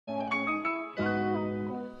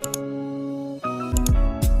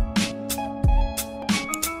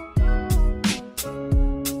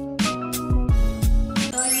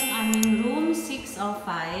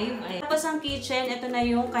kitchen. Ito na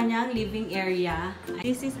yung kanyang living area.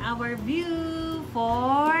 This is our view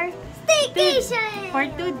for Staycation! For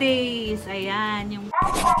 2 days. Ayan. Yung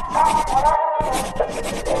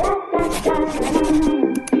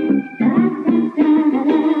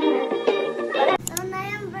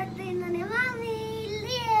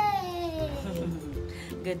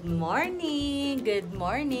Good morning! Good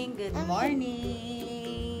morning! Good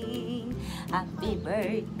morning! Happy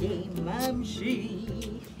birthday,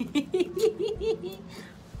 Mamshie!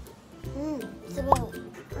 Sabaw.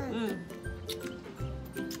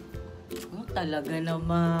 Talaga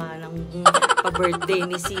naman ang pa-birthday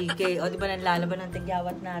ni CK. O, di ba nalalaban ng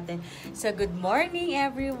tigyawat natin? So, good morning,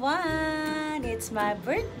 everyone! It's my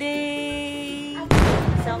birthday!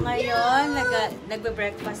 So, ngayon,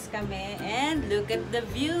 nagbe-breakfast kami and look at the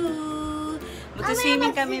view!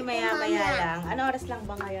 Magsuswimming kami maya-maya lang. Ano oras lang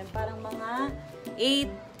ba ngayon? Parang mga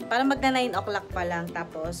 8, parang magna 9 o'clock pa lang.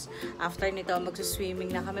 Tapos, after nito,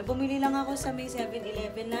 magsuswimming na kami. Bumili lang ako sa may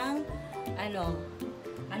 7-Eleven ng,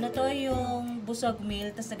 ano to, yung busog meal.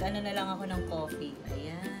 Tapos nag-ano na lang ako ng coffee.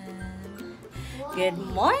 Ayan. Good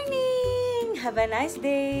morning! Have a nice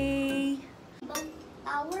day!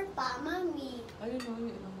 Tower pa, Mami. Ayun o, yung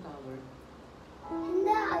ibang tower.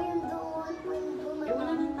 Hindi, ayun doon. Eh,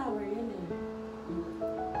 wala nang tower yan eh.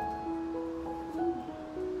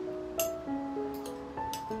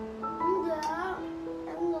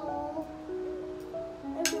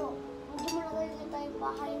 Hindi. Hindi mo na nakikita yung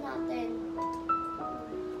bahay natin.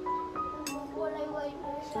 Kulay white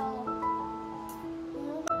na siya.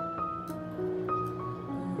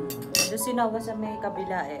 Doon si Noah sa may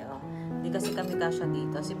kabila eh, oh. Hindi kasi kami kasya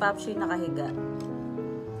dito. Si Papshi nakahiga.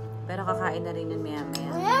 Pero kakain na rin yun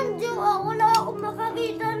maya-maya. Ayan, Diyo, wala akong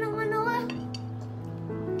makakita ng ano eh.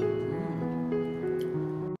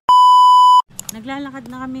 Naglalakad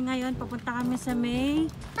na kami ngayon. Papunta kami sa may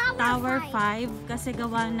Tower 5 kasi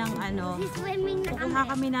gawa ng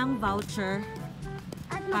kukuha kami ng voucher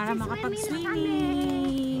para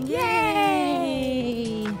makapag-swimming.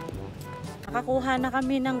 Yay! Nakakuha na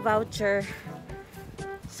kami ng voucher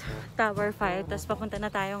sa Tower 5. Tapos papunta na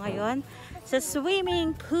tayo ngayon sa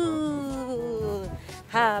swimming pool.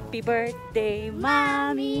 Happy birthday,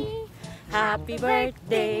 Mommy! Happy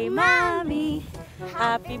birthday, Mommy!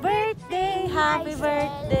 Happy birthday! Happy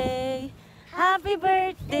birthday! Happy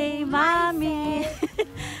birthday, Mommy!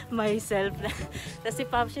 Myself na. Tapos si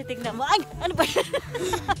Papshi, tignan mo. Ay! Ano ba yan?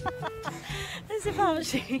 Si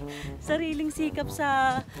Papshi, sariling sikap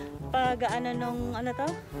sa pag-ano nung, ano to?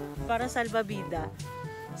 Para salbabida.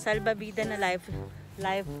 Salbabida na life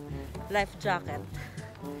jacket.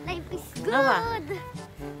 Life is good!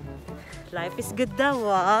 Life is good daw,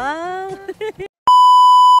 wow!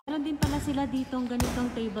 Meron din pala sila ditong ganitong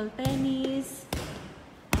table tennis.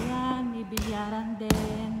 Ayan, may bilyaran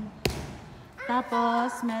din.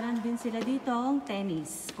 Tapos, meron din sila ditong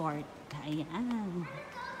tennis court. Ayan.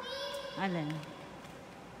 Alan.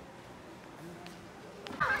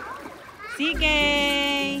 Sige!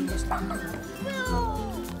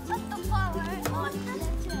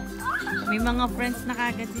 May mga friends na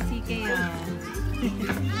kagad si CK, oh.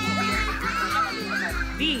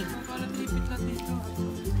 B!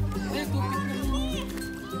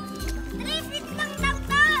 Tripit lang lang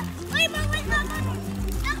to! Uy, bawal naman!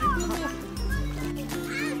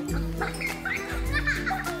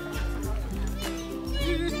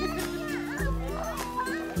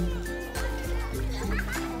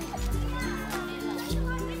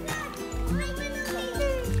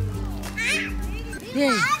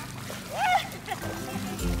 Yay!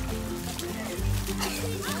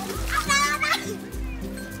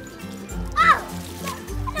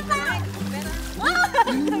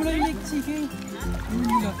 Hindi mo lang yung sige. Hindi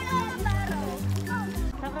mo lang.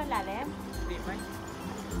 Sobrang lalim?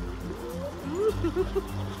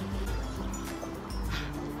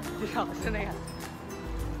 Hindi ako sanay.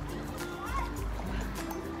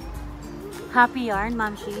 Happy yarn,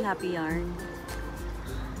 Mamshi. Happy yarn.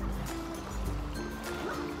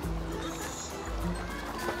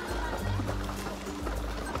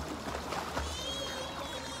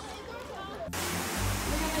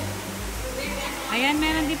 Ayan,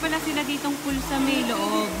 meron din pala sila ditong pool sa may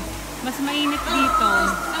loob. Mas mainit dito.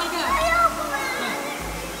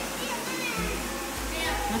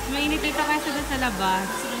 Mas mainit dito kaysa doon sa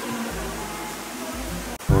labas.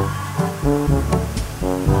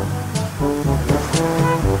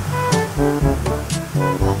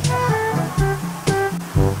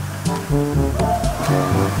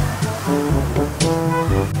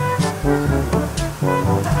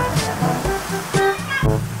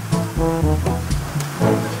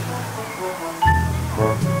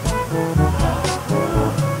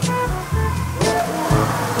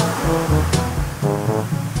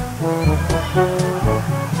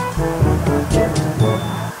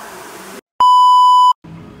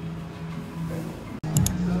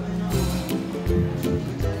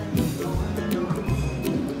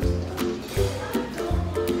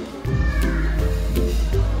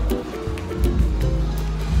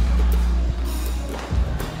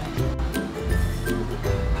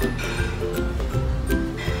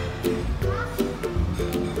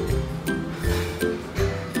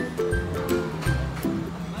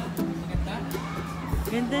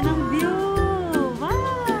 Ganda ng view! Wow!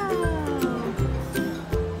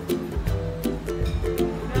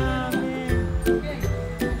 Grabe!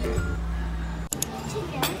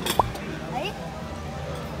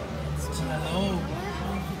 Hello.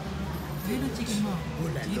 Ano chicken mo?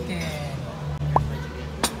 Chicken.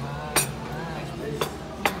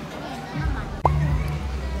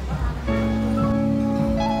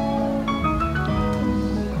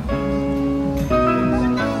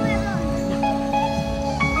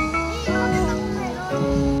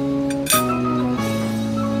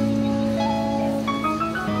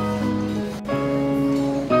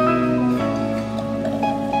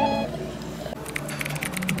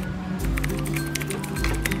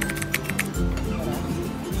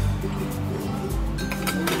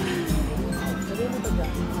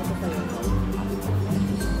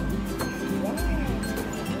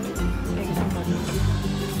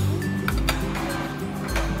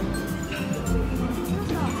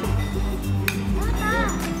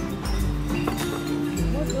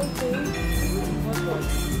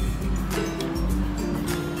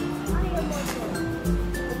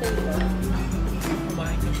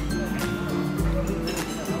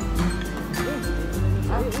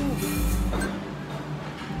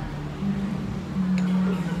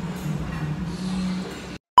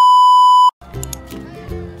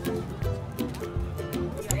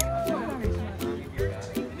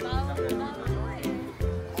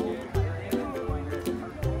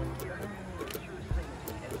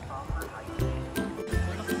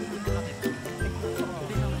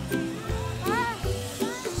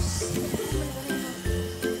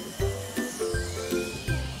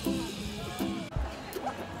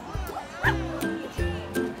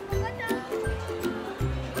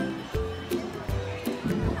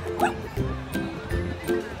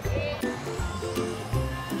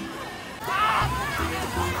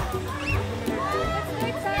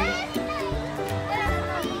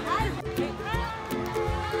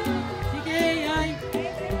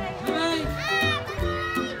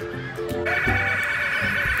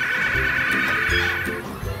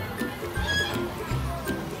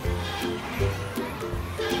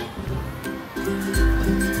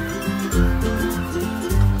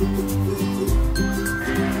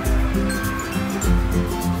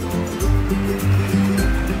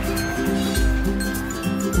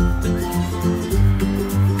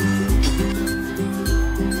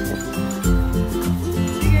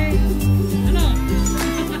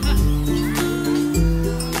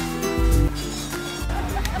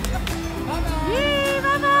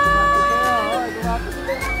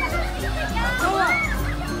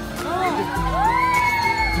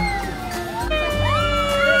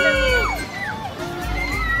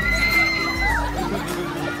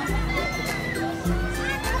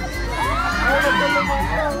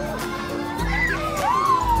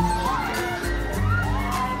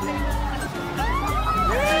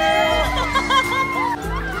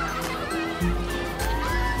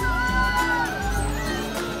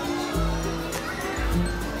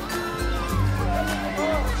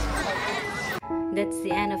 That's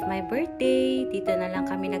the end of my birthday. Dito na lang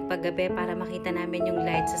kami nagpagabi para makita namin yung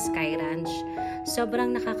lights sa Skyranch.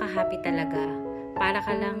 Sobrang nakaka-happy talaga. Para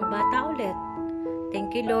ka lang bata ulit.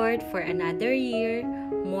 Thank you Lord for another year.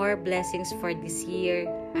 More blessings for this year.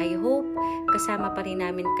 I hope kasama pa rin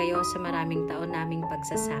namin kayo sa maraming taon naming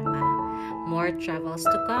pagsasama. More travels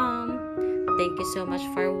to come. Thank you so much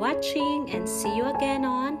for watching and see you again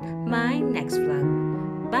on my next vlog.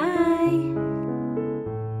 Bye!